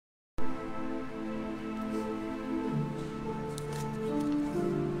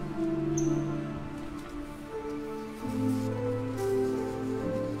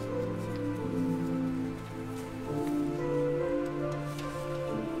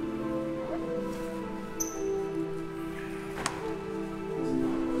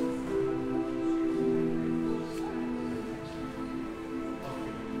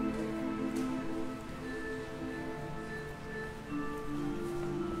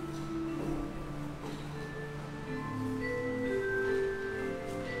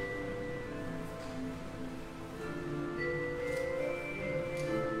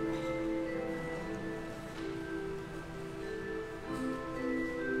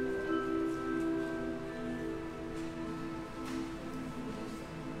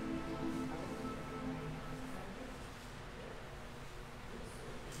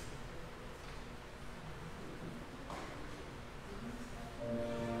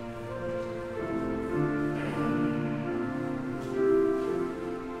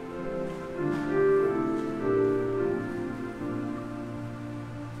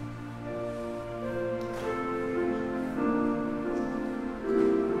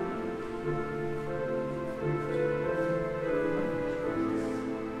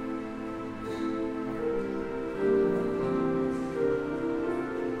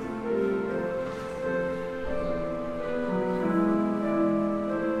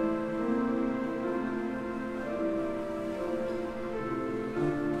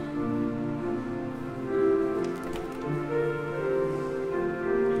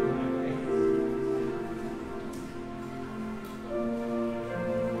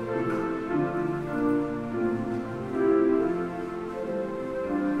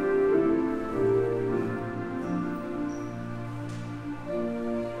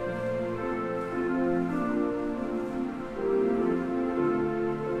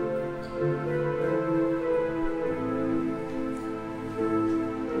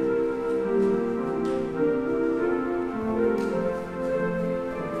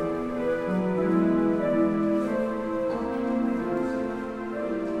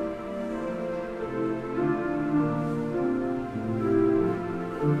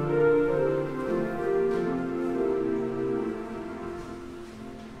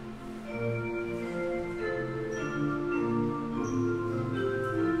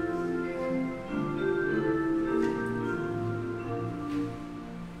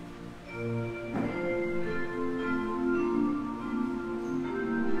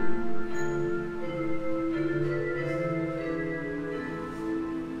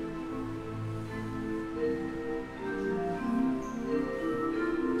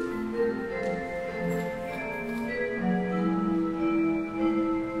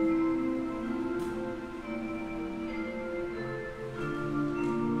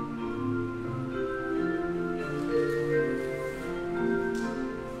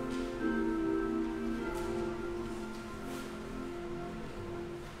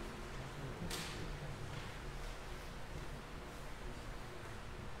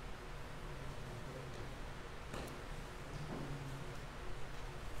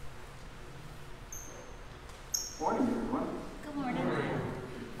Morning, everyone. Good morning.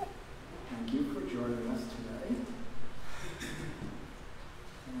 Thank you for joining us today.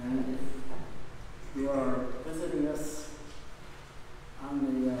 And if you are visiting us on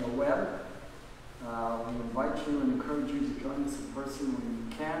the web, we invite you and encourage you to join us in person when you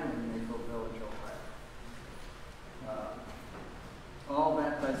can in Mayfield Village, Ohio. All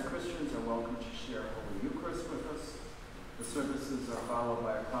baptized Christians are welcome to share Holy Eucharist with us. The services are followed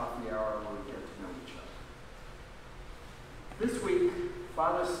by a coffee hour where we get to know each other. This week,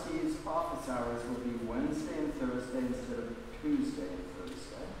 Father Steve's office hours will be Wednesday and Thursday instead of Tuesday and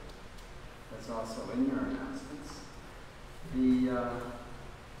Thursday. That's also in your announcements. The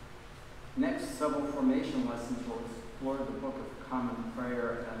next several formation lessons will explore the Book of Common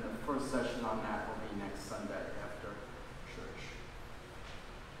Prayer, and the first session on that will be next Sunday after church.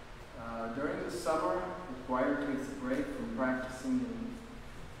 During the summer, the choir takes a break from practicing in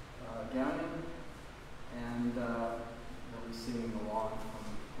gowning, and we'll be singing along from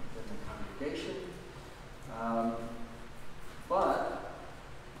within the congregation.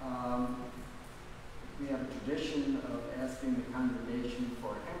 We have a tradition of asking the congregation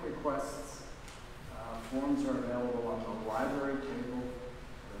for hymn requests. Forms are available on the library table,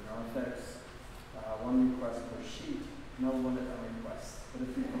 the narthex. One request per sheet, no limit on requests. But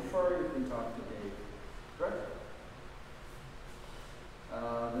if you prefer, you can talk to Dave directly.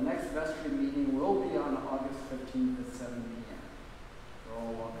 The next vestry meeting will be on August 15th at 7 p.m. You're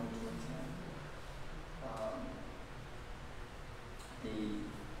all welcome to attend. The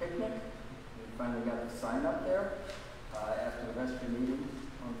picnic, we finally got the sign up there after the vestry meeting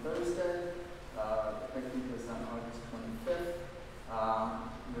on Thursday. The picnic is on August 25th.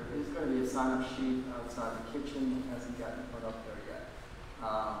 There is going to be a sign-up sheet outside the kitchen. It hasn't gotten put up there yet.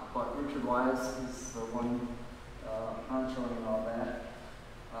 But Richard Wise is the one honchoing and all that.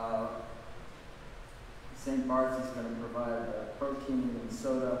 St. Bart's is going to provide protein and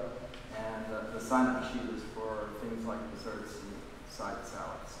soda, and the sign-up sheet is for things like desserts and side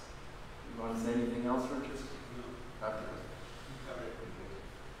salads. You want to say anything else, Richard? No. Okay.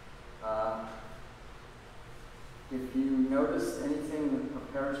 If you notice anything in the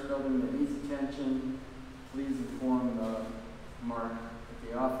parish building that needs attention, please inform Mark at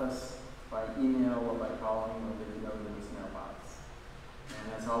the office by email or by calling, or leave a note in his mailbox.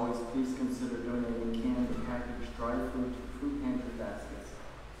 And as always, please consider donating canned and packaged dry fruit to fruit pantry baskets.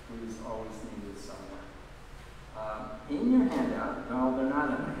 Food is always needed somewhere. In your handout, no, they're not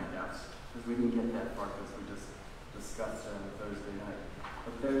in the handouts, because we didn't get that far because we just discussed it on Thursday night.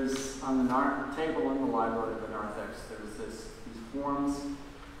 But there's, on the table in the library of the narthex, there's these forms.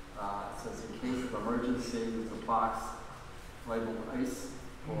 It says, in case of emergency, there's a box labeled ICE,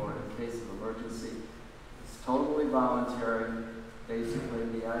 or in case of emergency. It's totally voluntary. Basically,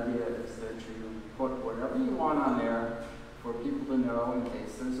 the idea is that you put whatever you want on there for people to know in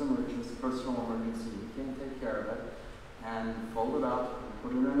case there's an emergency, personal emergency, you can't take care of it, and fold it up, and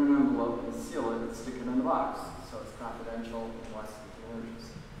put it in an envelope, and seal it, and stick it in the box. So it's confidential unless it's an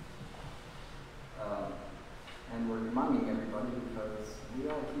emergency. And we're reminding everybody because we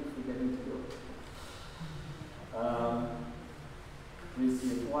all keep forgetting to do it. Please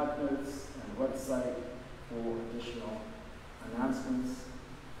see black notes and website for additional announcements.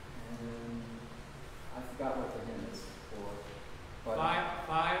 And I forgot what the hymn is for.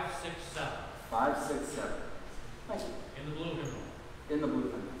 567. 567. Thank you. In the blue hymnal. In the blue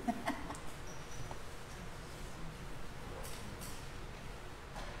hymnal.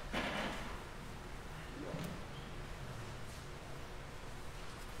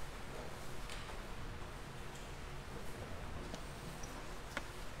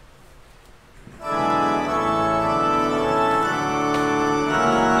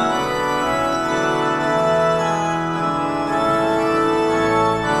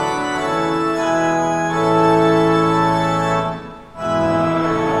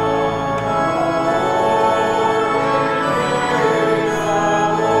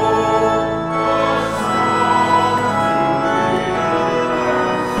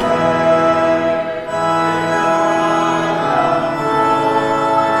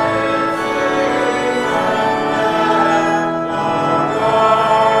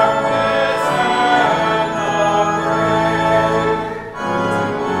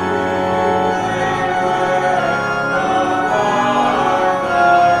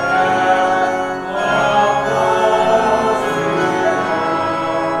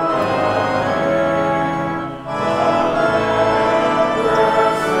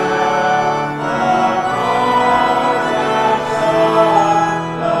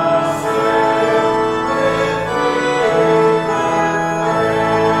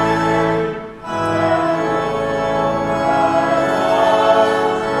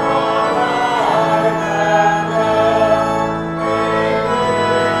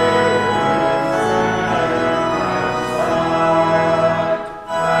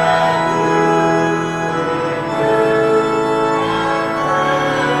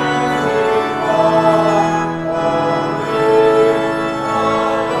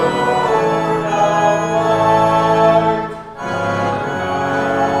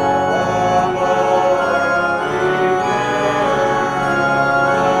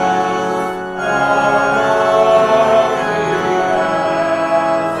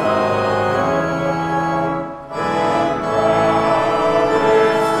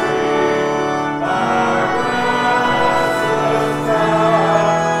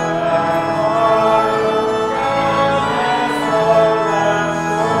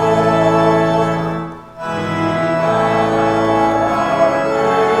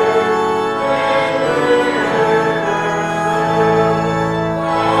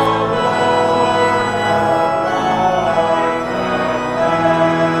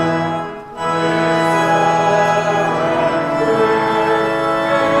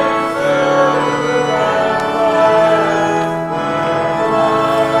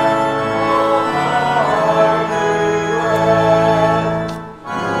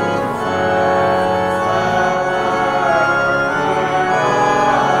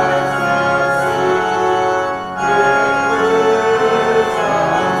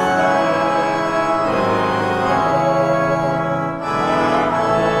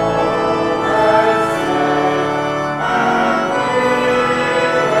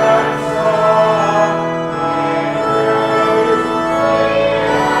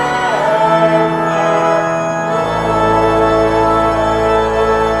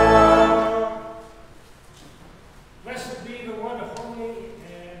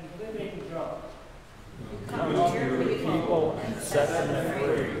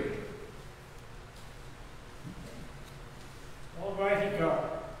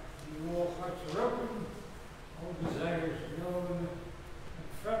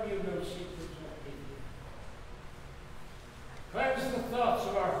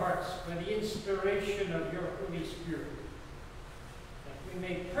 by the inspiration of your Holy Spirit, that we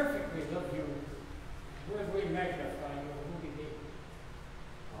may perfectly love you, worthily magnify your holy name.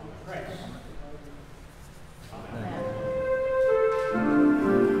 On Christ. Amen.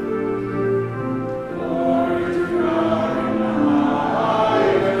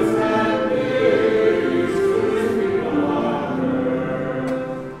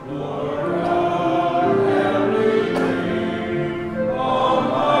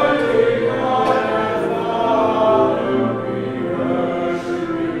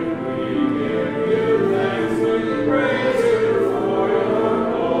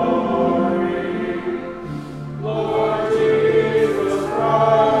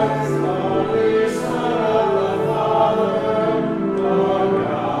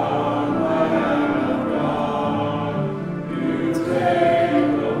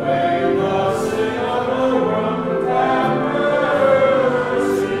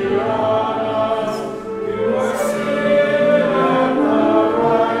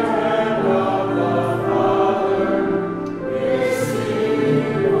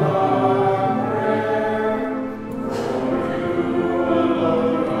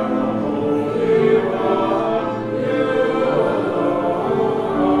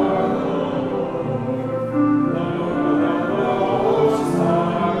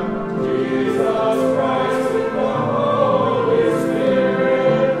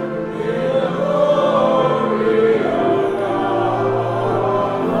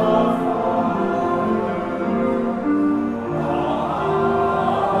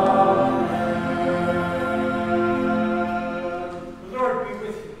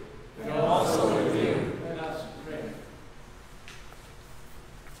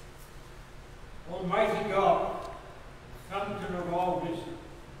 Almighty God, fountain of all wisdom,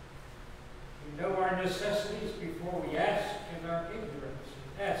 you know our necessities before we ask and our ignorance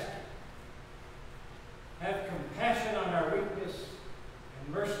in asking. Have compassion on our weakness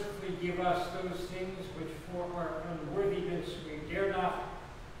and mercifully give us those things which for our unworthiness we dare not,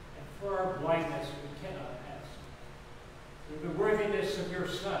 and for our blindness we cannot ask. Through the worthiness of your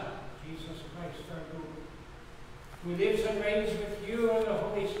Son, Jesus Christ our Lord, who lives and reigns with you and the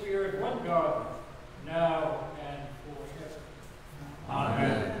Holy Spirit, one God, now and forever.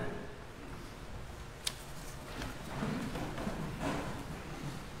 Amen.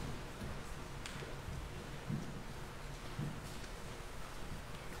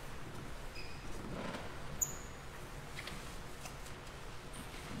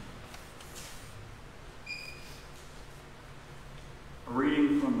 A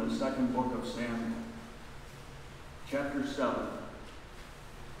reading from the second book of Samuel, chapter 7,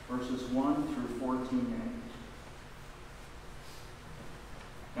 verses 1 through 14a.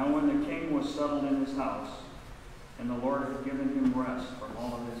 Now when the king was settled in his house, and the Lord had given him rest from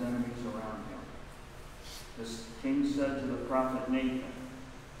all of his enemies around him, the king said to the prophet Nathan,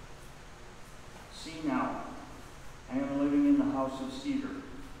 "See now, I am living in the house of cedar,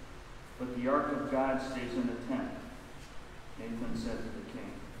 but the ark of God stays in a tent." Nathan said to the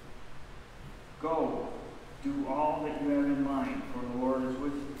king, "Go, do all that you have in mind, for the Lord is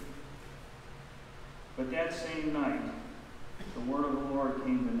with you." But that same night, the word of the Lord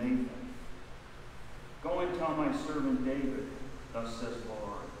came to Nathan. "Go and tell my servant David, thus says the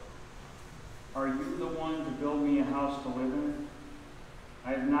Lord, are you the one to build me a house to live in?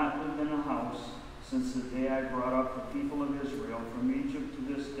 I have not lived in a house since the day I brought up the people of Israel from Egypt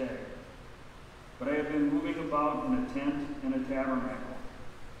to this day, but I have been moving about in a tent and a tabernacle.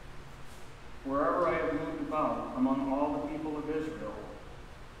 Wherever I have moved about among all the people of Israel,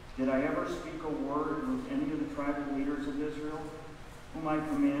 did I ever speak a word with any of the tribal leaders of Israel, whom I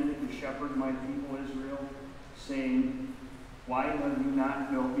commanded to shepherd my people Israel, saying, why have you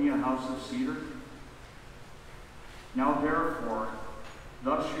not built me a house of cedar? Now therefore,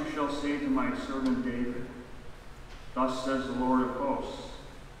 thus you shall say to my servant David, thus says the Lord of hosts,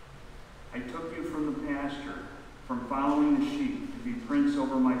 I took you from the pasture, from following the sheep, to be prince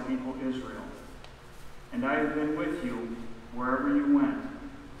over my people Israel. And I have been with you wherever you went,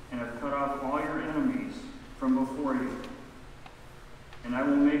 and have cut off all your enemies from before you. And I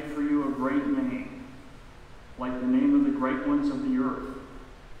will make for you a great name, like the name of the great ones of the earth.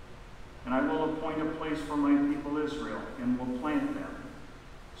 And I will appoint a place for my people Israel, and will plant them,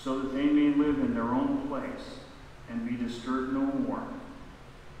 so that they may live in their own place, and be disturbed no more.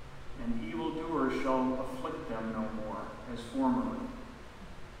 And evildoers shall afflict them no more, as formerly,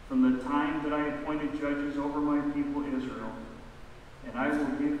 from the time that I appointed judges over my people Israel, and I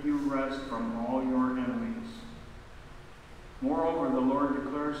will give you rest from all your enemies. Moreover, the Lord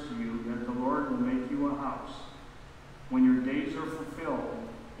declares to you that the Lord will make you a house. When your days are fulfilled,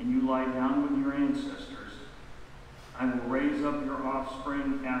 and you lie down with your ancestors, I will raise up your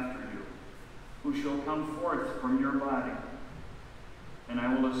offspring after you, who shall come forth from your body, and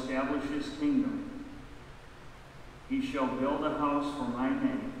I will establish his kingdom. He shall build a house for my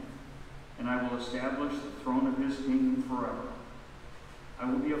name, and I will establish the throne of his kingdom forever. I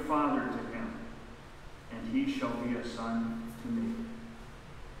will be a father to him, and he shall be a son to me.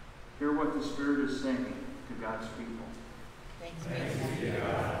 Hear what the Spirit is saying to God's people. Thanks be to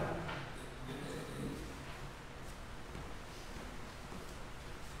God.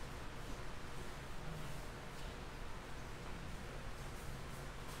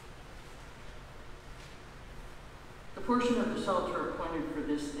 The portion of the Psalter appointed for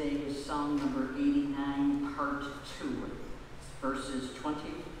this day is Psalm number 89, part 2, verses 20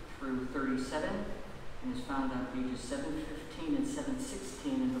 through 37, and is found on pages 715 and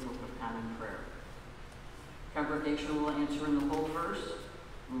 716 in the Book of Common Prayer. Congregation will answer in the whole verse.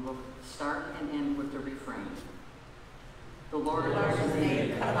 We will start and end with the refrain. The Lord has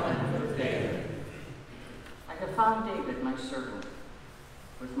made a covenant with David. I have found David, my servant.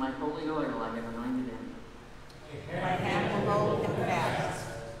 With my holy oil I have anointed him. My hand will hold him fast,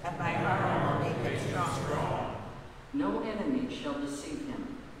 and my arm will make him strong. No enemy shall deceive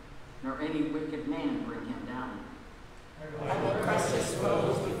him, nor any wicked man bring him down. I will crush his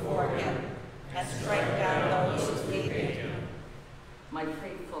foes before him, and strike down those who hate him. My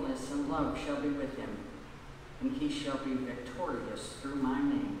faithfulness and love shall be with him, and he shall be victorious through my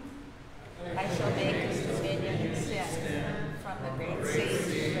name. I shall make his dominion extend from the great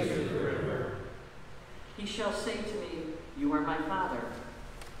sea to the river. He shall say to me, You are my Father,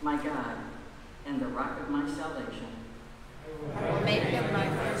 my God, and the rock of my salvation. I will make him my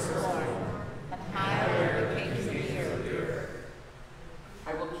firstborn, and high over the kings of the earth.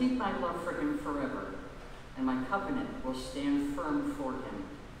 I will keep my love for him forever, and my covenant will stand firm for him.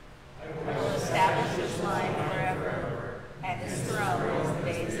 I will establish his line forever, and his throne is the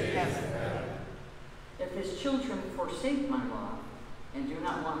days of heaven. If his children forsake my law, and do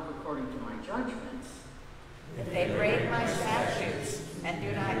not walk according to my judgments, if they break my statutes, and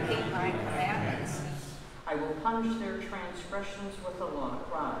do not keep my commandments, I will punish their transgressions with a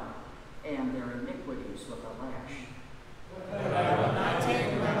rod, and their iniquities with a lash. but I will not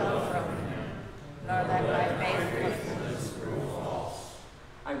take my love from him, nor let my faithfulness prove false.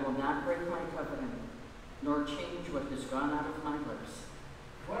 I will not break my covenant, nor change what has gone out of my lips.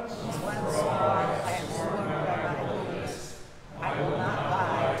 Once more I have sworn by my oaths, I will not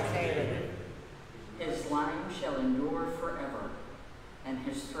lie to David. His line shall endure forever, and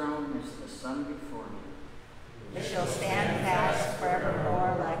his throne is the sun before me. It shall stand fast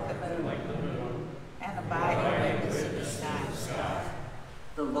forevermore like the moon, and abiding witness in the sky.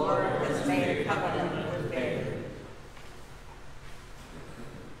 The The Lord Lord has made a covenant with David.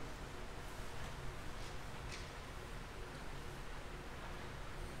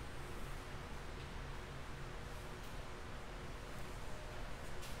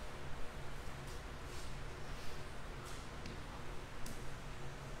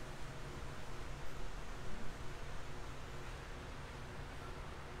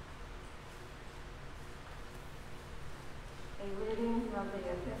 A reading from the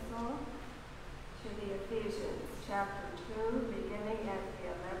Epistle to the Ephesians, chapter 2, beginning at the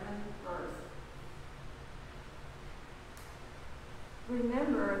 11th verse.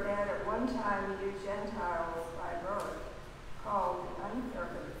 Remember that at one time you Gentiles by birth, called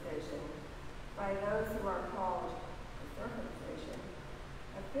uncircumcision, by those who are called the circumcision,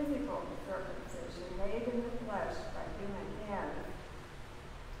 a physical circumcision made in the flesh by human hands.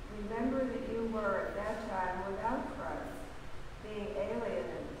 Remember that you were at that time without Christ, being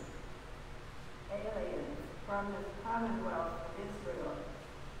aliens from the commonwealth of Israel,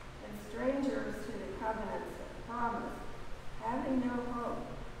 and strangers to the covenants of promise, having no hope,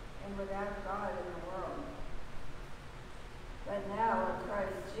 and without God in the world. But now in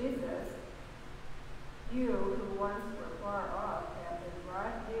Christ Jesus, you who once were far off have been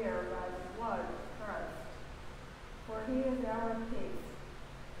brought near by the blood of Christ. For he is our peace.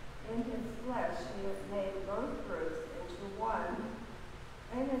 In his flesh he has made both groups into one,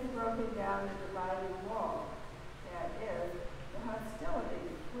 and has broken down the dividing wall, that is, the hostility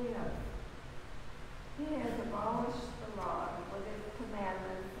between us. He has abolished the law with its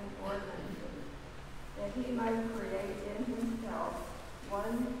commandments and ordinances, that he might create in himself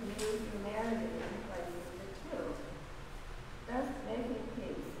one new humanity in place of the two, thus making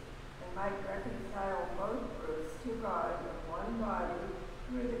peace, and might reconcile both groups to God in one body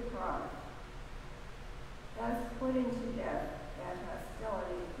through the cross, thus putting to death that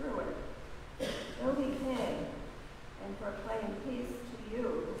hostility through it. So he came and proclaimed peace to you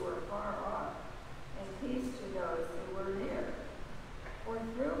who were far off, and peace to those who were near. For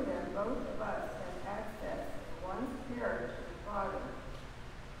through them both of us have access in one Spirit to the Father.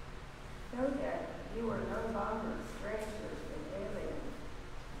 So that you are no longer strangers and aliens,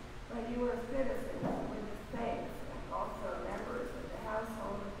 but you are citizens with the saints and also members of the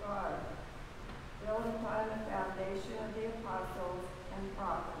household of God, built upon the foundation of the apostles and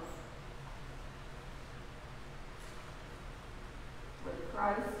prophets, with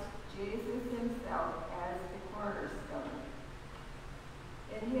Christ Jesus himself as the cornerstone.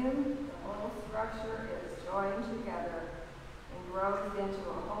 In him the whole structure is joined together and grows into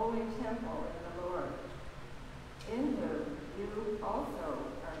a holy temple in the Lord, in whom you also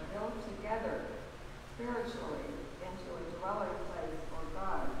are built together spiritually into a dwelling place for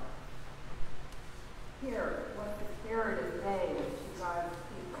God. Hear what the Spirit is saying to God's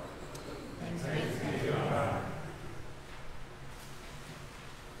people. Thanks be to God.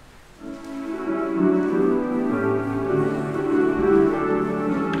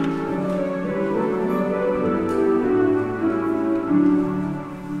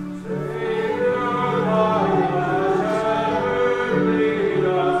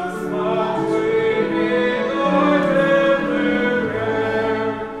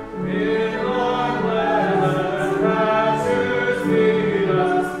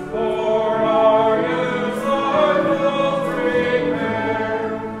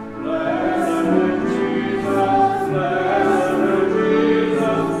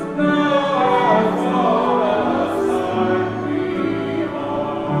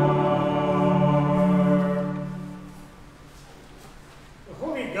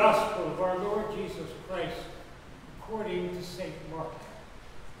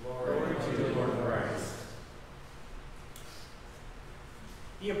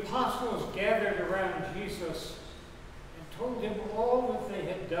 The apostles gathered around Jesus and told him all that they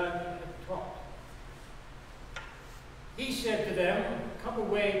had done and taught. He said to them, "Come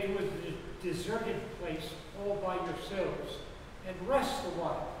away to a deserted place all by yourselves and rest a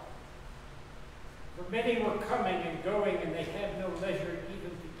while." For many were coming and going, and they had no leisure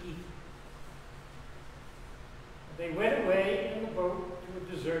even to eat. They went away in the boat to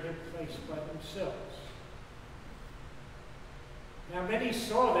a deserted place by themselves. Now many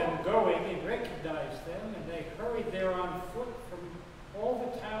saw them going and recognized them, and they hurried there on foot from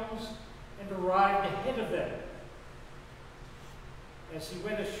all the towns and arrived ahead of them. As he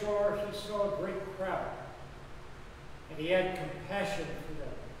went ashore, he saw a great crowd, and he had compassion for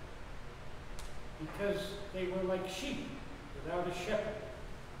them, because they were like sheep without a shepherd.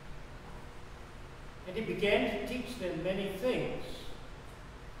 And he began to teach them many things.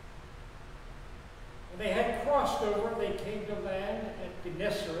 When they had crossed over, they came to land at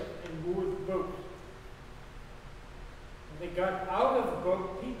Gennesaret and moored the boat. When they got out of the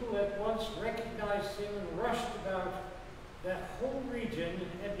boat, people at once recognized him and rushed about that whole region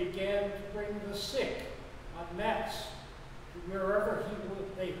and began to bring the sick on mats to wherever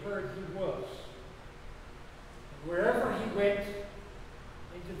they heard he was. And wherever he went,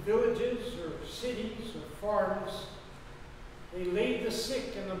 into villages or cities or farms, they laid the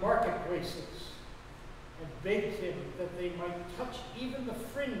sick in the marketplaces and begged him that they might touch even the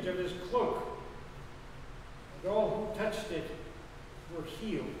fringe of his cloak. And all who touched it were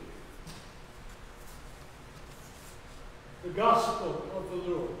healed. The Gospel of the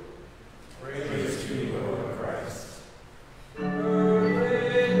Lord. Praise to you, Lord Christ.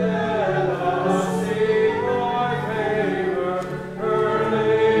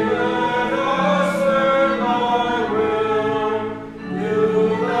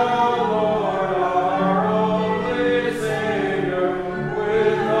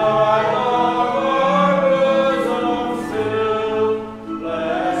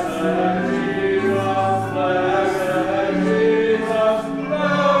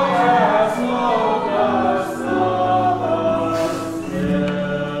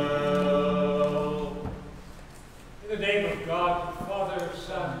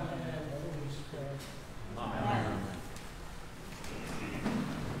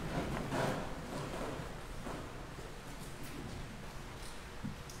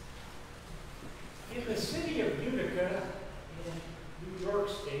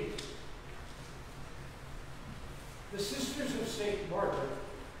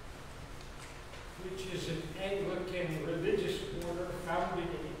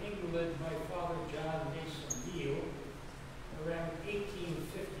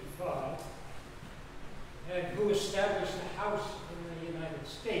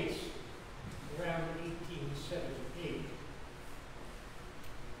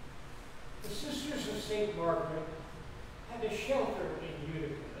 St. Margaret had a shelter in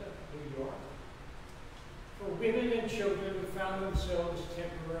found themselves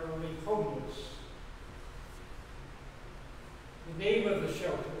temporarily homeless. The name of the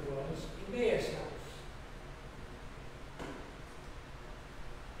shelter was Emmaus House.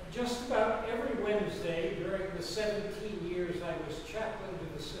 And just about every Wednesday during the 17 years I was chaplain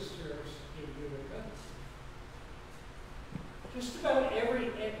to the sisters in Utica, just about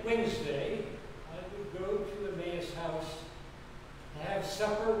every Wednesday I would go to Emmaus House to have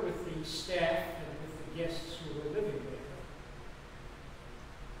supper with the staff and with the guests who were living there.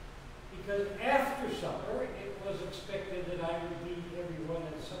 Because after supper, it was expected that I would lead everyone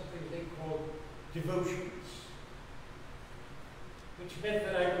in something they called devotions, which meant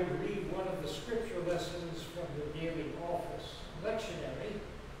that I would read one of the scripture lessons from the daily office lectionary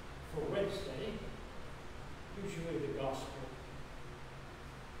for Wednesday, usually the gospel,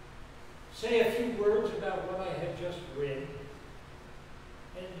 say a few words about what I had just read,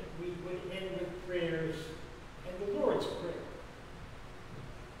 and we would end with prayers and the Lord's Prayer.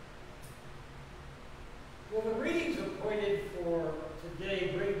 Well, the readings appointed for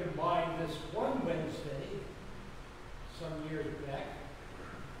today bring to mind this one Wednesday, some years back,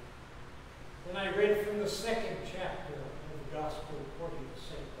 when I read from the second chapter of the Gospel according to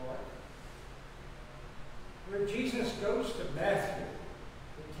St. Mark, where Jesus goes to Matthew,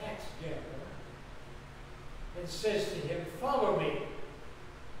 the tax gatherer, and says to him, "Follow me,"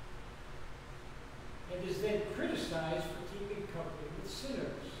 and is then criticized for keeping company with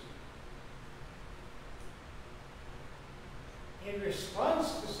sinners. In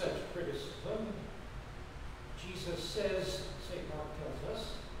response to such criticism, Jesus says, St. Mark tells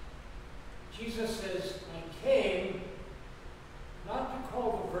us, Jesus says, "I came not to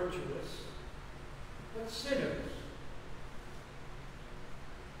call the virtuous, but sinners."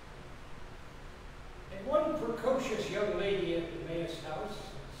 And one precocious young lady at Emmaus House,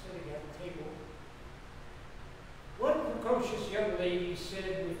 sitting at the table, one precocious young lady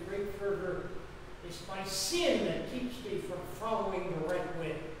said with great fervor, "It's my sin that keeps me from following the right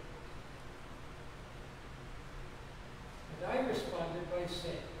way." And I responded by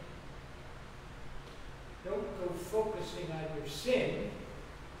saying, don't go focusing on your sin.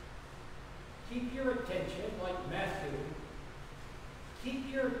 Keep your attention, like Matthew,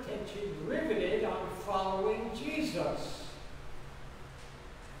 keep your attention riveted on following Jesus.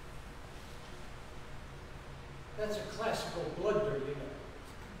 That's a classical blunder, you know.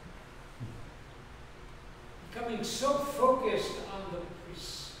 Becoming so focused on the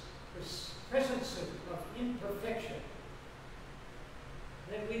presence of imperfection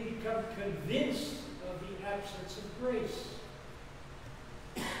that we become convinced of the absence of grace.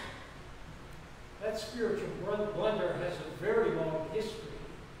 That spiritual blunder has a very long history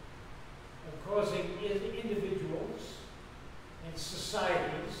of causing individuals and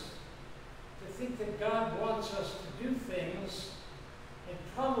societies to think that God wants us to do things and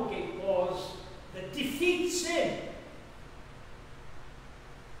promulgate laws that defeat sin,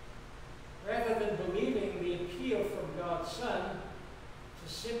 rather than believing the appeal from God's Son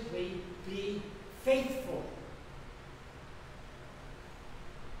to simply be faithful.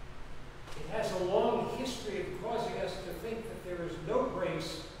 It has a long history of causing us to think that there is no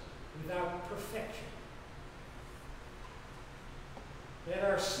grace without perfection, that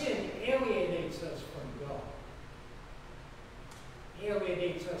our sin alienates us from God,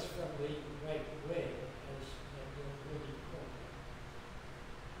 alienates us from the right way, as that really called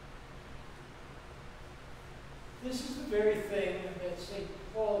it. This is the very thing that St.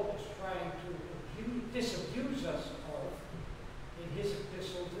 Paul is trying to disabuse us of in his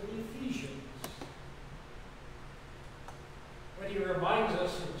epistle to the Ephesians. When he reminds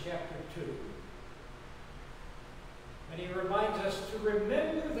us in chapter 2, when he reminds us to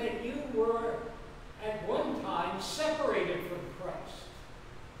remember that you were at one time separated from Christ,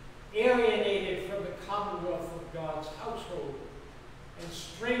 alienated from the commonwealth of God's household, and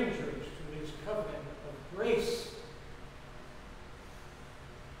strangers to his covenant of grace.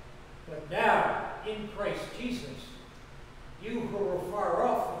 But now, in Christ Jesus, you who were far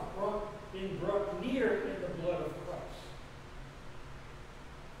off have been brought near in the blood of Christ.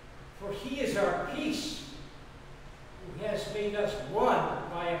 For he is our peace, who has made us one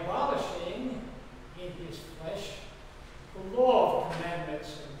by abolishing in his flesh the law of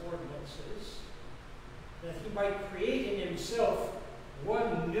commandments and ordinances, that he might create in himself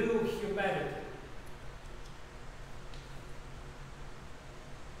one new humanity.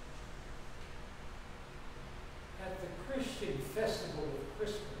 At the Christian festival of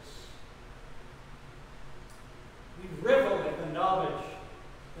Christmas, we revel in the knowledge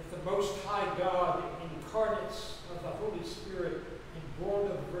that the Most High God, incarnates of the Holy Spirit and born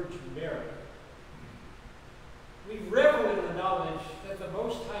of the Virgin Mary, we revel in the knowledge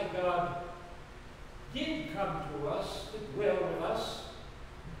High God did come to us to dwell with us,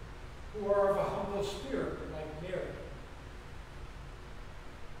 who are of a humble spirit, like Mary,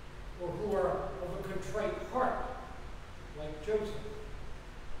 or who are of a contrite heart, like Joseph.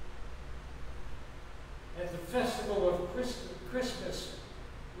 At the festival of Christmas,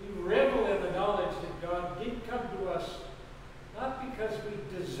 we revel in the knowledge that God did come to us, not because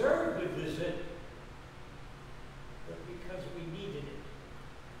we deserved a visit, but because we needed it.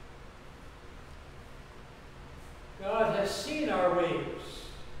 God has seen our ways,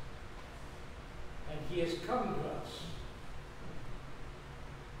 and He has come to us.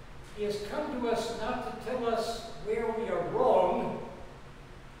 He has come to us not to tell us where we are wrong,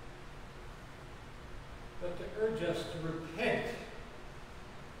 but to urge us to repent,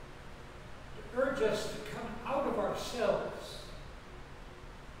 to urge us to come out of ourselves,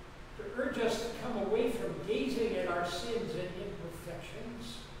 to urge us to come away from gazing at our sins and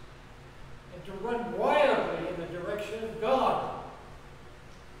imperfections, and to run wildly in the direction of God,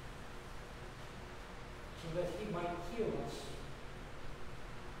 so that He might heal us.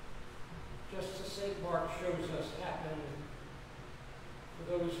 Just as St. Mark shows us happen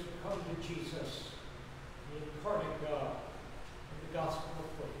for those who come to Jesus, the incarnate God, in the gospel of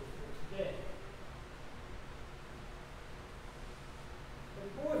faith for today. But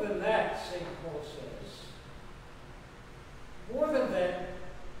more than that, St. Paul says, more than that,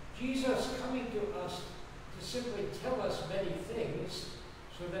 Jesus coming to us to simply tell us many things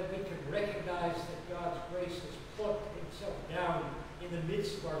so that we can recognize that God's grace has plucked Himself down in the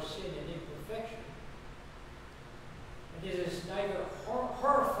midst of our sin and imperfection. And it is neither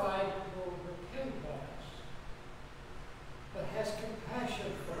horrified nor repelled by us, but has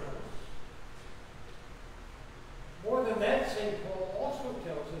compassion for us. More than that, St. Paul also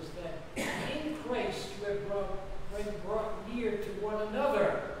tells us that in Christ you have been brought near to one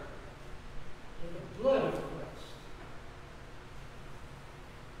another in the blood of Christ.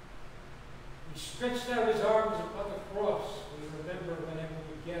 He stretched out His arms upon the cross. We remember whenever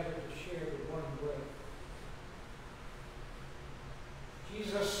we gather to share the one bread.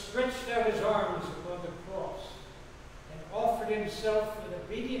 Jesus stretched out His arms upon the cross and offered Himself in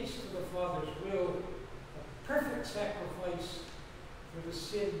obedience to the Father's will, a perfect sacrifice for the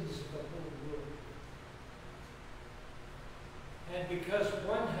sins of the whole world. And because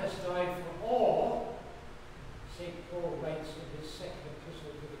one has died for all, St. Paul writes in his second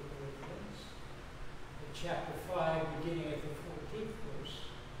epistle to the Corinthians, in chapter 5, beginning at the 14th verse,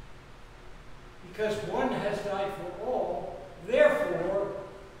 because one has died for all, therefore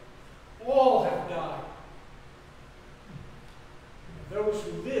all have died. And those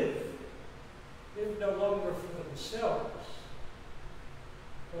who live no longer for themselves,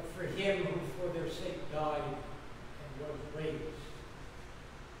 but for Him who for their sake died and was raised.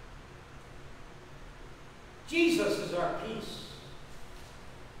 Jesus is our peace,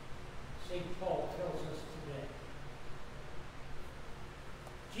 St. Paul tells us today.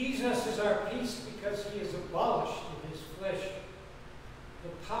 Jesus is our peace because He has abolished in His flesh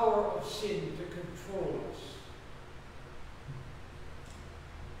the power of sin to control us.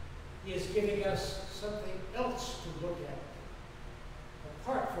 He is giving us something else to look at,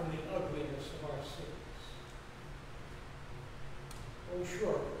 apart from the ugliness of our sins. Oh,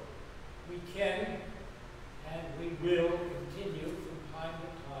 sure, we can and we will continue from time to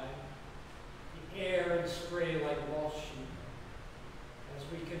time to err and stray like lost sheep, as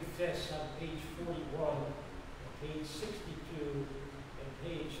we confess on page 41, and page 62, and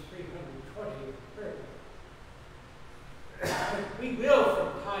page 320 of the prayer book. We will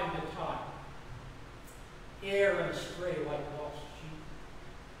from time to time err and stray like lost sheep,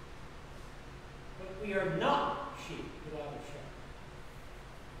 but we are not sheep without a shepherd.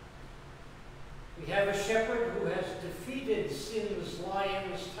 We have a shepherd who has defeated sin's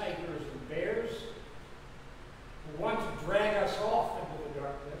lions, tigers, and bears, who want to drag us off into the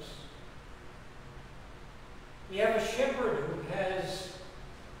darkness. We have a shepherd who has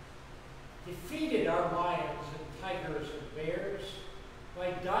defeated our lions and tigers and bears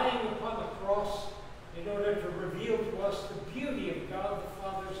by dying upon the cross in order to reveal to us the beauty of God the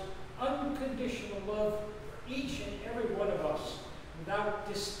Father's unconditional love for each and every one of us without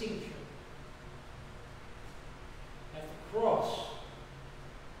distinction. At the cross,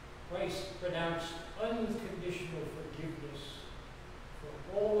 Christ pronounced unconditional forgiveness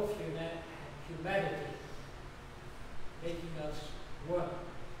for all of humanity, making us one.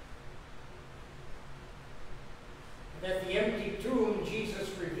 And at the empty tomb, Jesus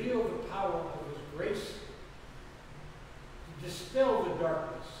revealed the power of His grace to dispel the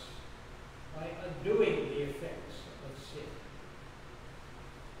darkness by undoing the effects of sin.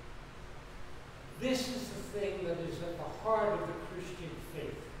 This is the thing that is at the heart of the Christian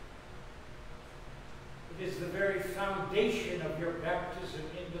faith. It is the very foundation of your baptism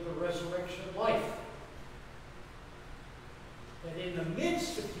into the resurrection life. That in the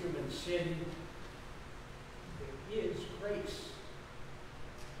midst of human sin, there is grace.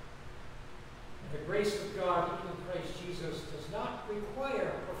 And the grace of God in Christ Jesus does not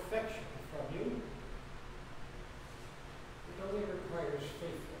require perfection from you. It only requires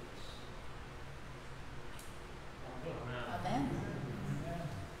faithfulness. Amen. Amen.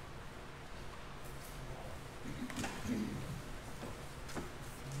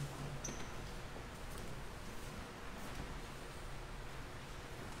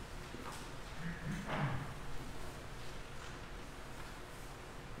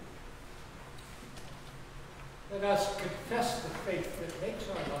 Let us confess the faith that makes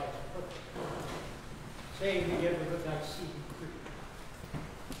our lives perfect, saying together the Nicene Creed.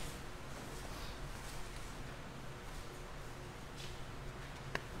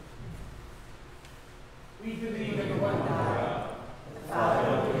 We believe in one God, The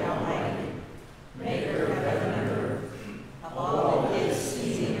Father, the Almighty, maker of heaven and earth, of all that is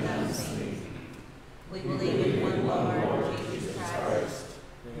seen and unseen. We believe in one Lord, Jesus Christ,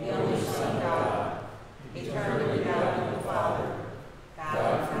 the only Son of God, eternally begotten of the Father,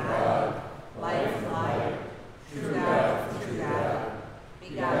 God from God, light from light, true God from true God,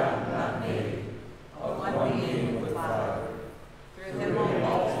 begotten, not made, of one being with the Father. Through him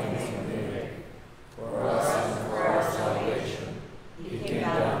all things were made. For us and for our salvation, he came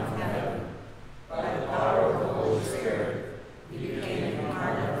down from heaven. By the power of the Holy Spirit, he became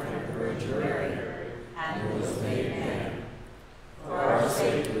incarnate from the Virgin Mary, and was made man. For our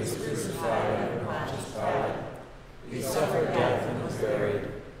sake he was crucified under Pontius Pilate. He suffered death and was buried.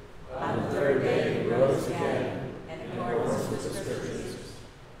 On the third day he rose again, in accordance with the Scriptures.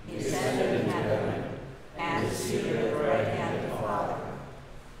 He ascended into heaven, and is seated at the right hand of the Father.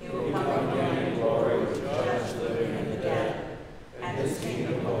 He will come again in glory to judge the living and the dead, and his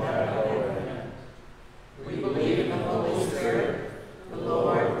kingdom will have no end. We believe in the Holy Spirit, the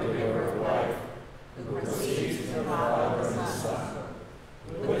Lord, the giver of life, who proceeds from the Father and the Son.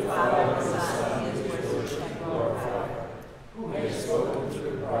 With the Father and the Son, he is worshipped and glorified, who has spoken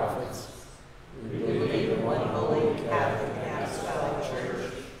through the prophets. We believe in one holy, Catholic, and Apostolic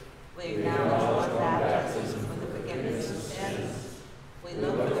Church. We acknowledge one baptism for the forgiveness of sins. We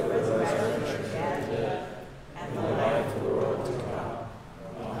look for the resurrection of the dead and the life of the world to come.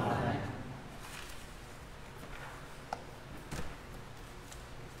 Amen.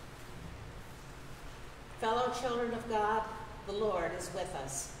 Fellow children of God, the Lord is with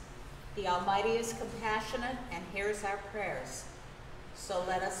us. The Almighty is compassionate and hears our prayers. So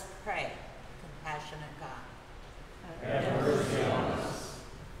let us pray, compassionate God. Have mercy on us.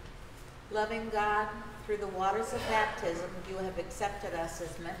 Loving God, through the waters of baptism, you have accepted us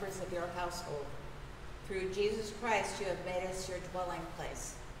as members of your household. Through Jesus Christ, you have made us your dwelling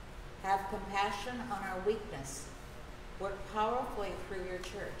place. Have compassion on our weakness. Work powerfully through your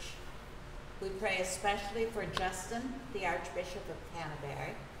church. We pray especially for Justin, the Archbishop of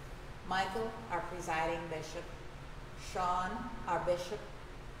Canterbury, Michael, our presiding bishop, Sean, our bishop,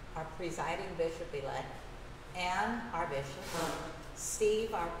 our presiding bishop-elect, Anne, our bishop,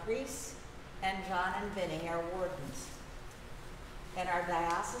 Steve, our priest, and John and Vinny, our wardens. In our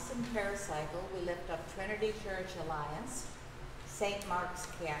diocesan prayer cycle, we lift up Trinity Church Alliance, St. Mark's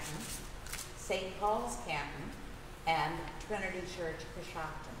Canton, St. Paul's Canton, and Trinity Church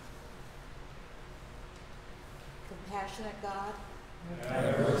Coshocton. Compassionate God,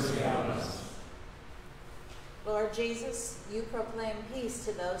 Have mercy on us. Lord Jesus, you proclaim peace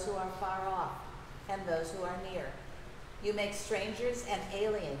to those who are far off and those who are near. You make strangers and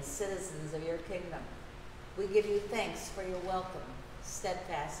aliens citizens of your kingdom. We give you thanks for your welcome,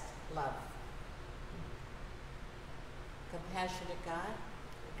 steadfast love. Compassionate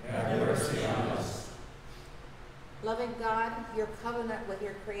God, Have mercy on us. loving God, your covenant with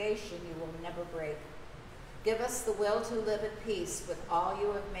your creation you will never break. Give us the will to live at peace with all you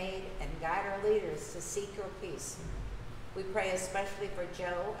have made and guide our leaders to seek your peace. We pray especially for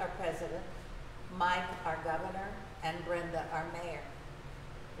Joe, our president, Mike, our governor, and Brenda, our mayor.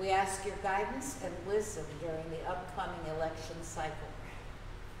 We ask your guidance and wisdom during the upcoming election cycle.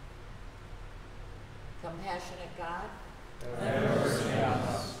 Compassionate God, Have mercy on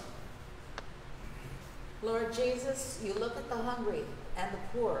us. Lord Jesus, you look at the hungry and the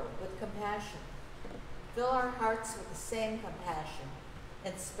poor with compassion. Fill our hearts with the same compassion.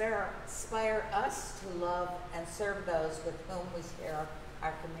 Inspire us to love and serve those with whom we share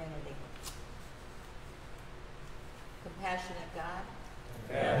our community. Compassionate God,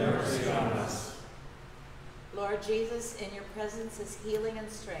 Have mercy on us. Lord Jesus, in your presence is healing and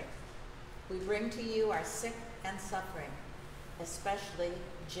strength. We bring to you our sick and suffering, especially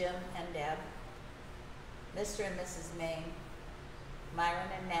Jim and Deb, Mr. and Mrs. Main, Myron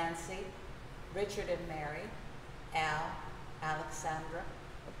and Nancy, Richard and Mary, Al, Alexandra,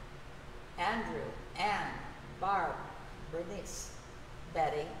 Andrew, Ann, Barb, Bernice,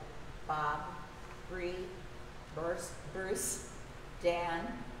 Betty, Bob, Bree, Bruce, Dan,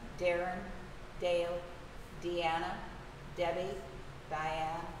 Darren, Dale, Deanna, Debbie,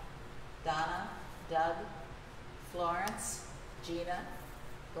 Diane, Donna, Doug, Florence, Gina,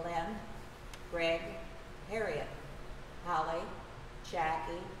 Glenn, Greg, Harriet, Holly,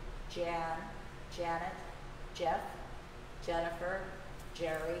 Jackie, Jan, Janet, Jeff, Jennifer,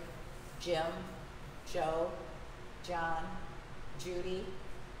 Jerry, Jim, Joe, John, Judy,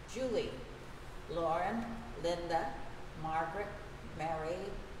 Julie, Lauren, Linda, Margaret, Mary,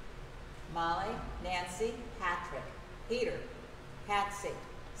 Molly, Nancy, Patrick, Peter, Patsy,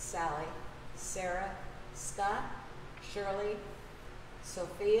 Sally, Sarah, Scott, Shirley,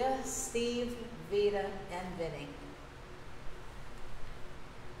 Sophia, Steve, Vita, and Vinny.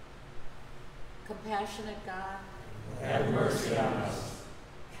 Compassionate God, Have mercy on us.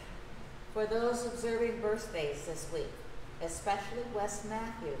 for those observing birthdays this week, especially Wes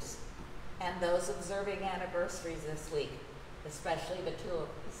Matthews, and those observing anniversaries this week, especially the two of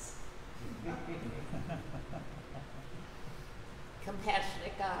us.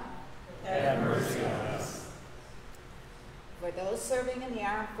 Compassionate God, Have mercy on us. for those serving in the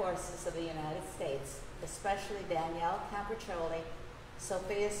armed forces of the United States, especially Danielle Campercioli,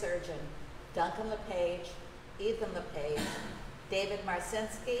 Sophia Surgeon, Duncan LePage, Ethan LePage, David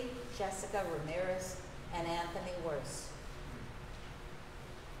Marcinski, Jessica Ramirez, and Anthony Worst.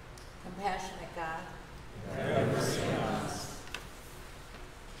 Compassionate God, Have mercy on us.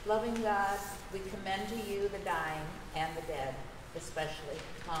 loving God, we commend to you the dying and the dead, especially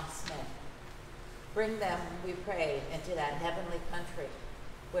Tom Smith. Bring them, we pray, into that heavenly country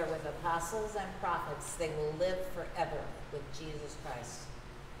where with apostles and prophets they will live forever with Jesus Christ.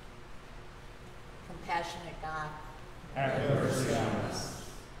 Compassionate God, Have mercy on us.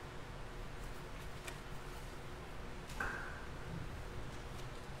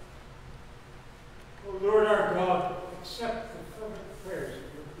 O Lord our God, accept the fervent prayers of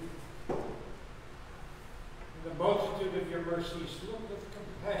your people. In the multitude of your mercies, look with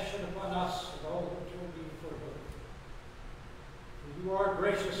compassion upon us and all that will be for good. For you are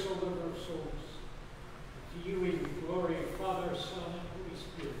gracious, O lover of souls. To you in glory of Father, Son, and Holy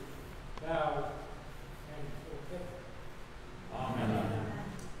Spirit, now and forever. Amen.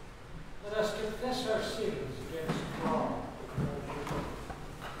 Let us confess our sins against God.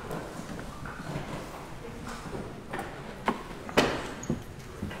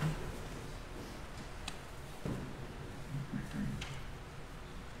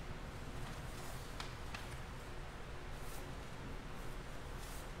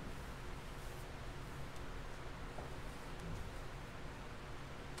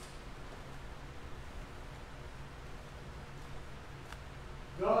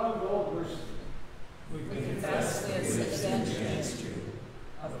 God of all mercy, We confess we have sinned against you,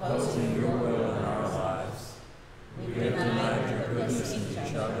 opposing your will in our lives. We We have denied denied your goodness to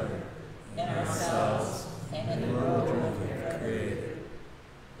each other, in ourselves, and in the world we have created.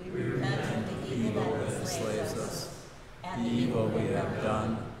 We We repent of the evil that enslaves us, the evil we have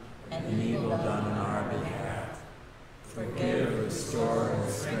done, and the evil done on our behalf. Forgive, restore,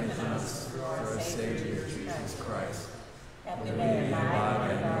 and strengthen us through our Savior Jesus Christ, that that we may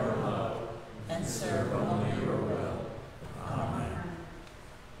abide in your love and serve only your will. Amen.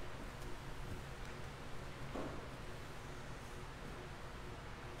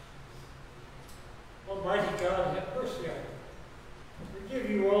 Almighty God, have mercy on you. Forgive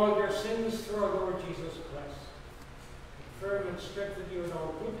you all of your sins through our Lord Jesus Christ. Confirm and strengthen you in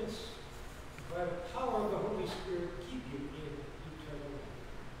all goodness. By the power of the Holy Spirit, keep you in eternal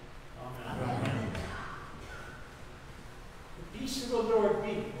life. Amen. Amen. The peace of the Lord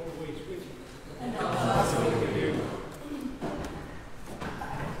be always with you. and also with you.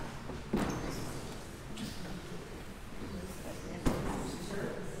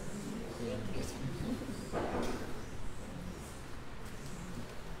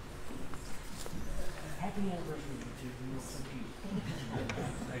 Happy anniversary to you.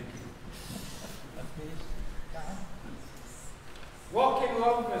 Thank you. Walk in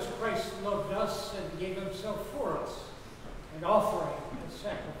love as Christ loved us and gave himself for us, an offering and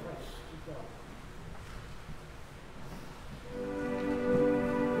sacrifice to God.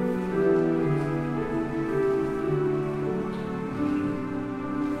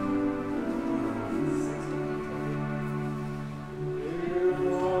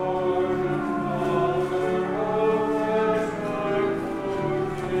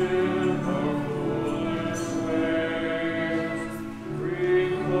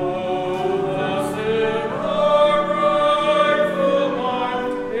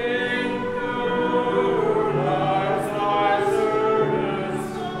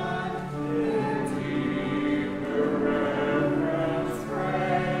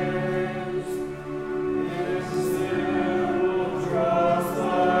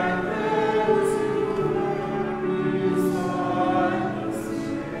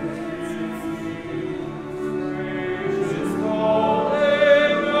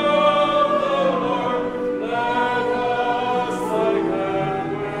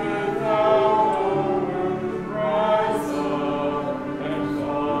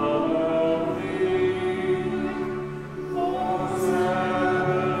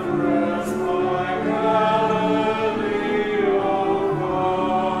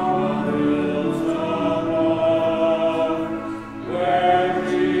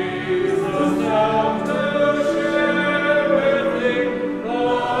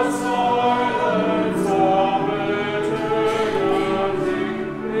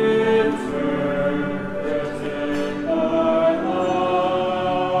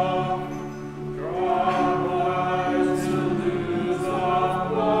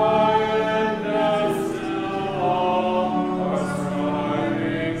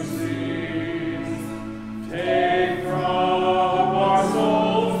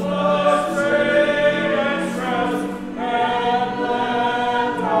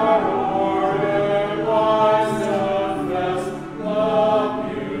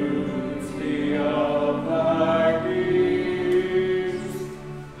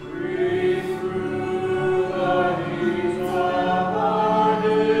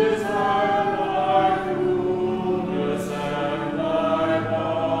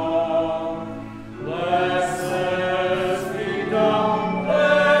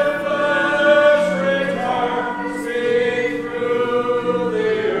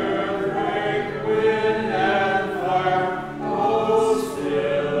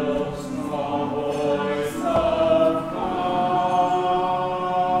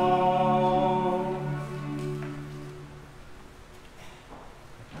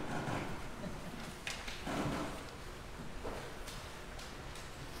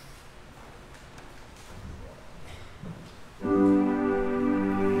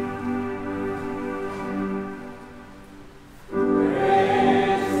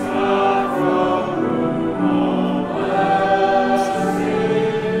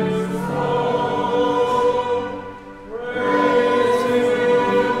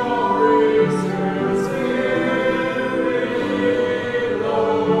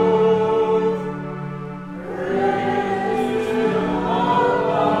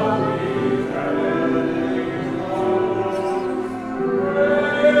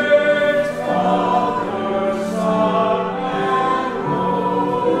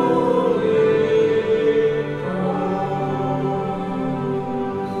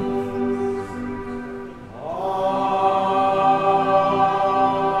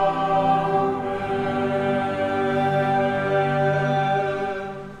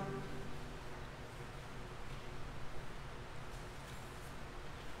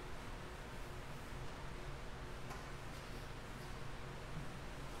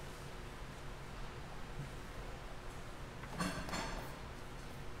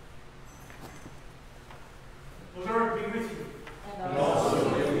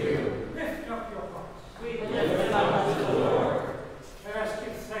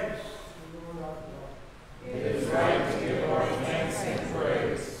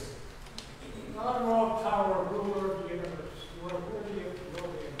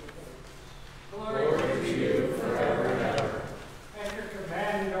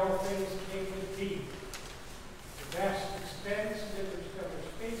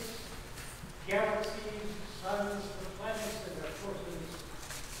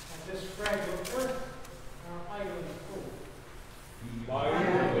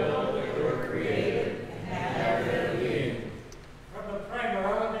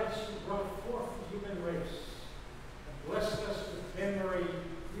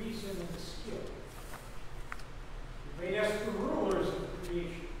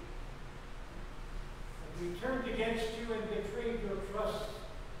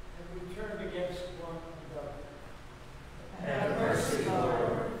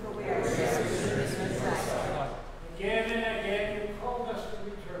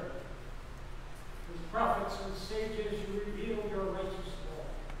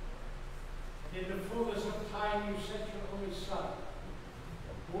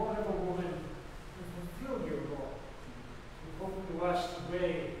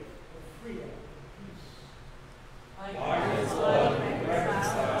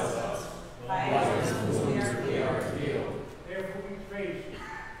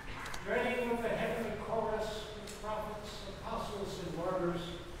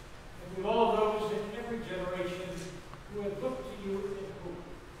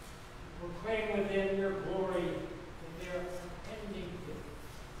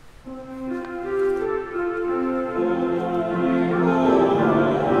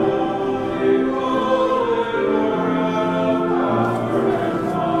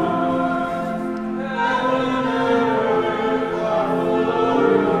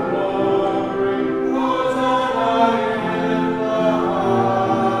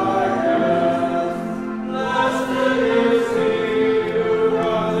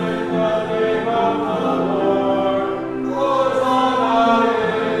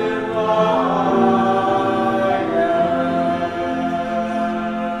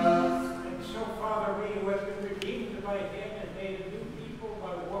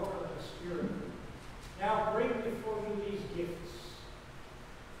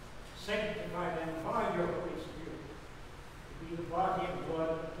 Sanctify them by your Holy Spirit to be the body and blood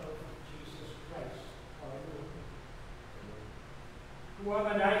of Jesus Christ, our Lord, who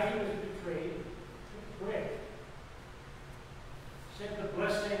on the night he was betrayed took bread, said the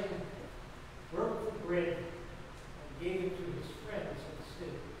blessing, broke the bread, and gave it to his friends and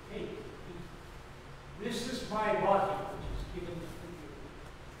said, "Take, eat. This is my body, which is given for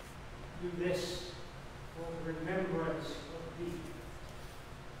you. Do this for the remembrance of me."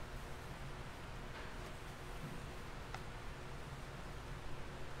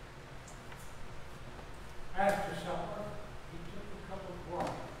 After supper, he took a cup of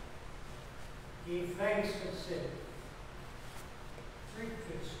water, gave thanks and said, "Drink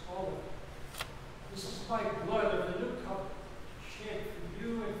this, all of it. This is my blood of the new covenant, shed for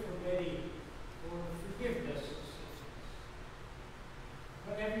you and for many for the forgiveness of sins.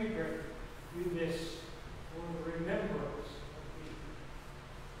 Whatever you drink, do this for the remembrance of me."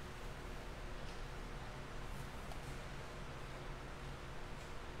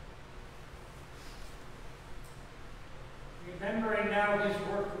 Remembering now his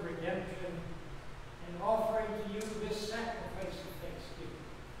work of redemption and offering to you this sacrifice of thanksgiving,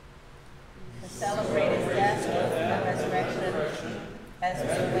 To celebrate his death and resurrection as we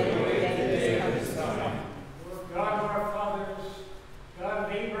await the day of his coming. Lord God of our fathers, God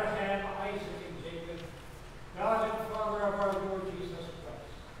of Abraham, Isaac, and Jacob, God and Father of our Lord Jesus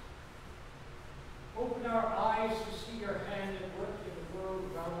Christ, open our eyes to see your hand at work in the world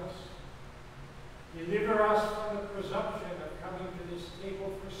around us. Deliver us from the presumption of coming to this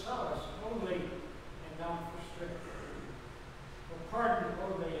table for solace only and not for strength, for pardon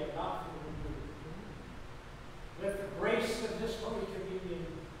only and not for rebuke. Let the grace of this Holy Communion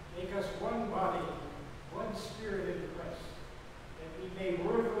make us one body, one spirit in Christ, that we may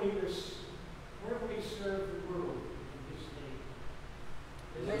worthily serve the world in his name.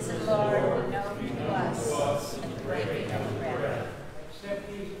 Risen Lord, we know you to us in the breaking of the bread. Accept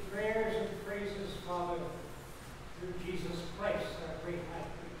these prayers and praises, Father, through Jesus Christ, our great high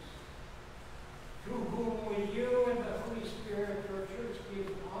priest, to whom with you and the Holy Spirit your church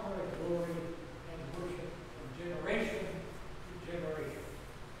gives honor and glory and worship from generation to generation.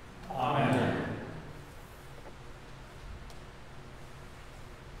 Amen.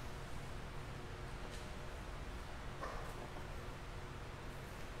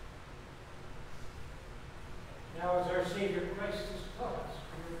 Now, as our Savior Christ has taught us,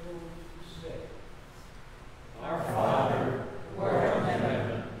 we are moved to say, Our Father, who art in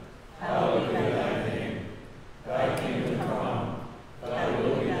heaven, hallowed be thy name. Thy kingdom come, thy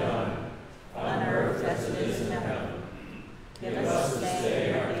will be done, on earth as it is in heaven. Give us this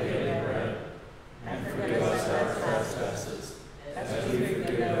day our daily bread, and forgive us our trespasses, as we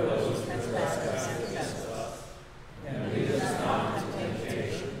forgive those who trespass against us. And lead us not into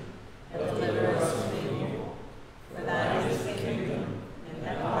temptation, but deliver us from evil. For thine is the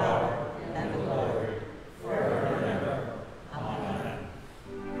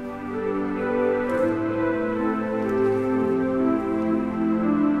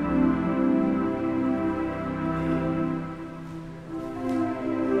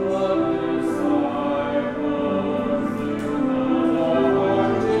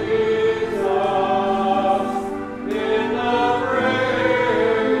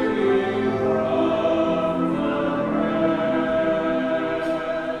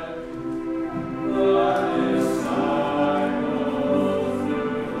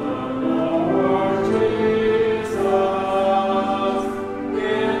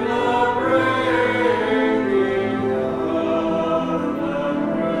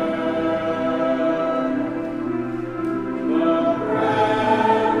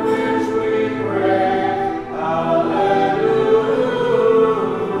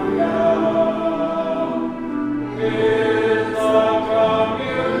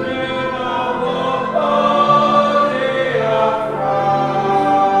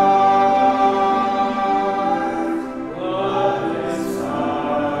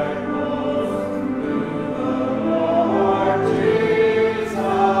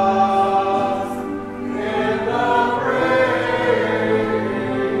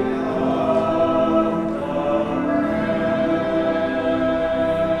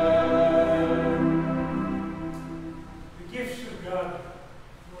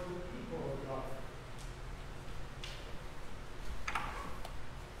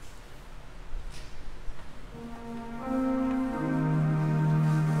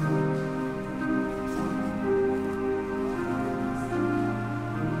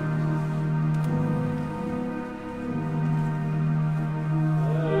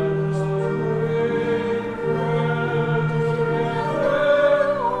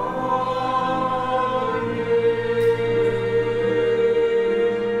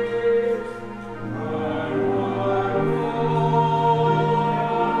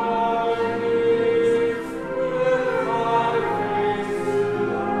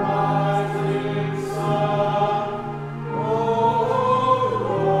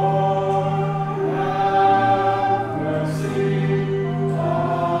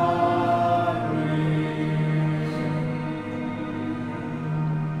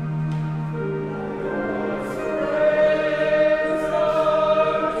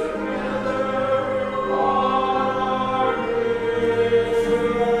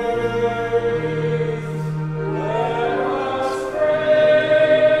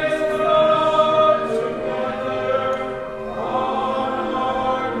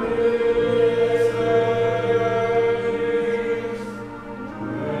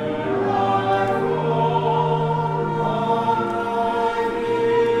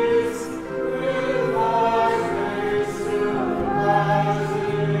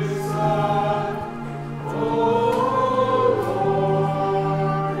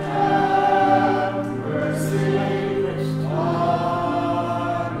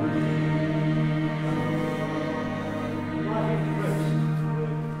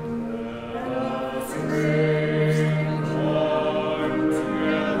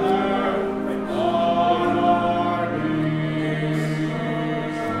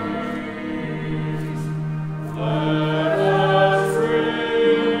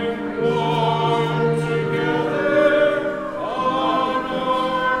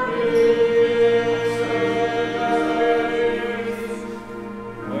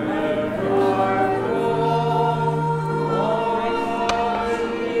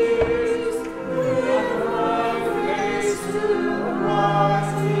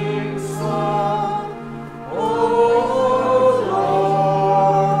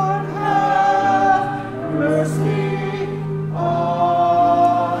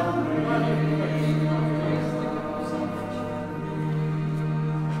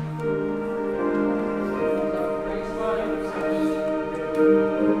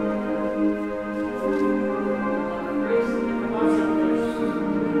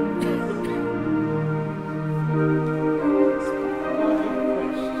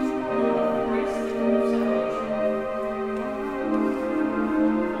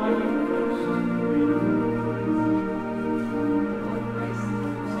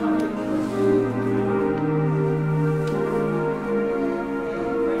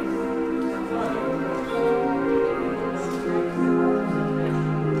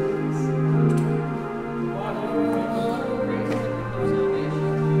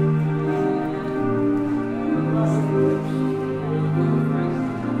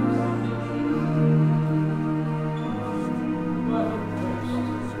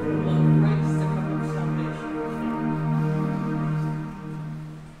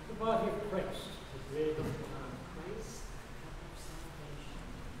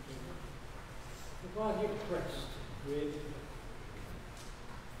body of Christ with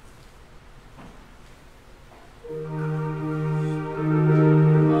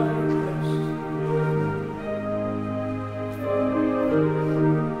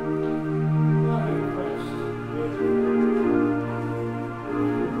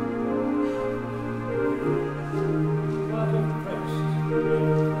The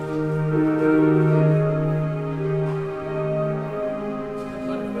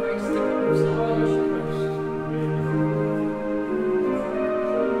blood of Christ that covers salvation.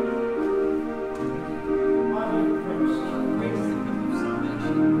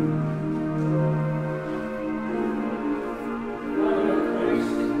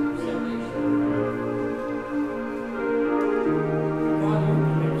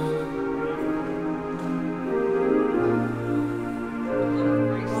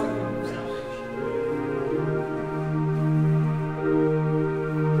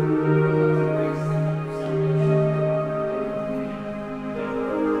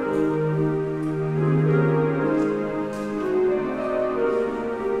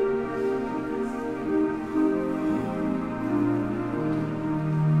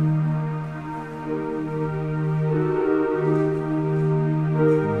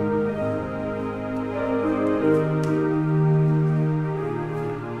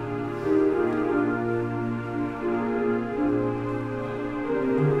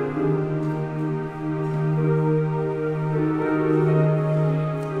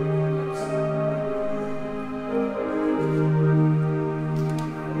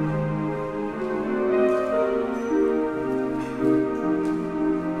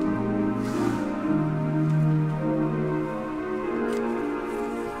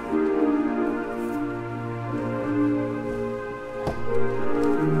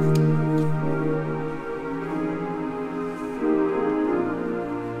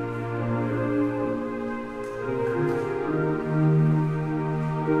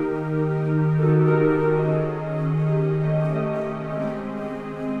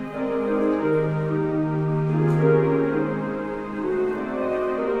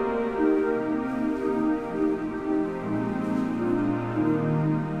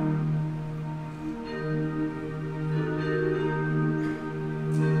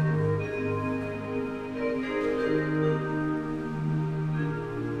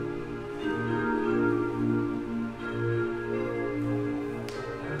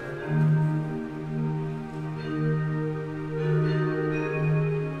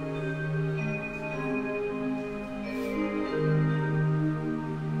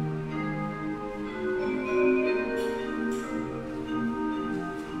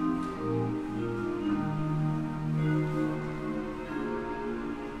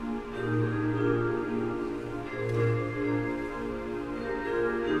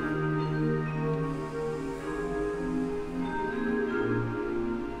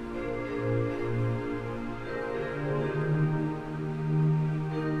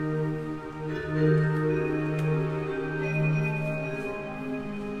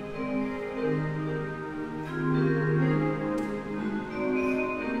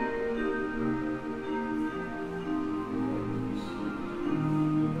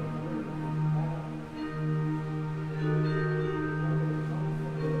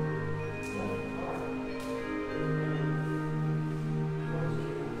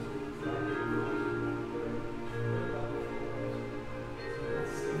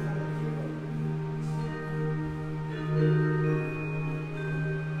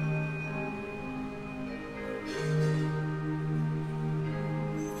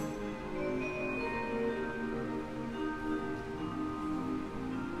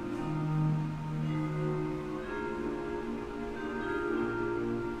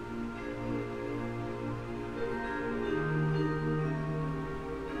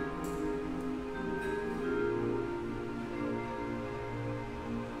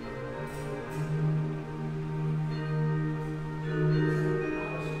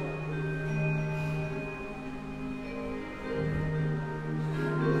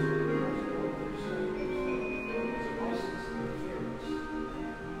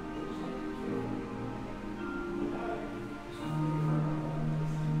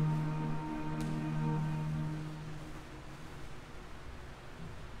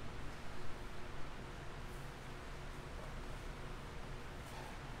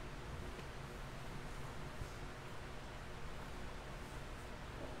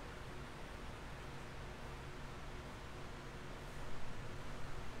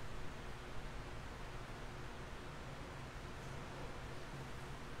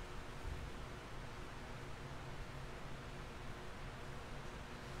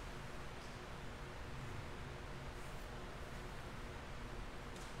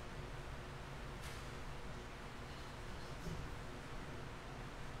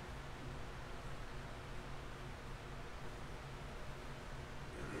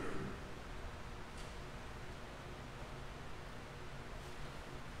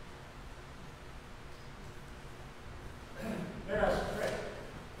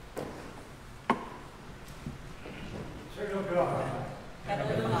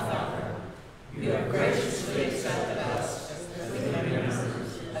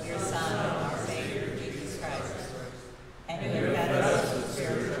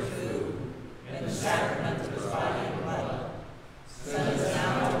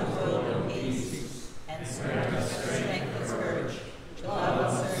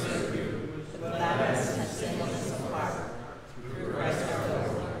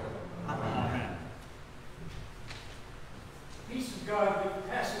 God, which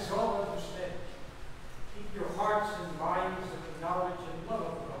passes all understanding, keep your hearts and minds in the knowledge and love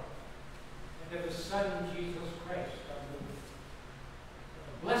of God, and of His Son, Jesus Christ, our Lord.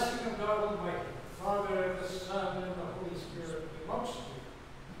 The blessing of God Almighty, the Father, and the Son, and the Holy Spirit be most with you.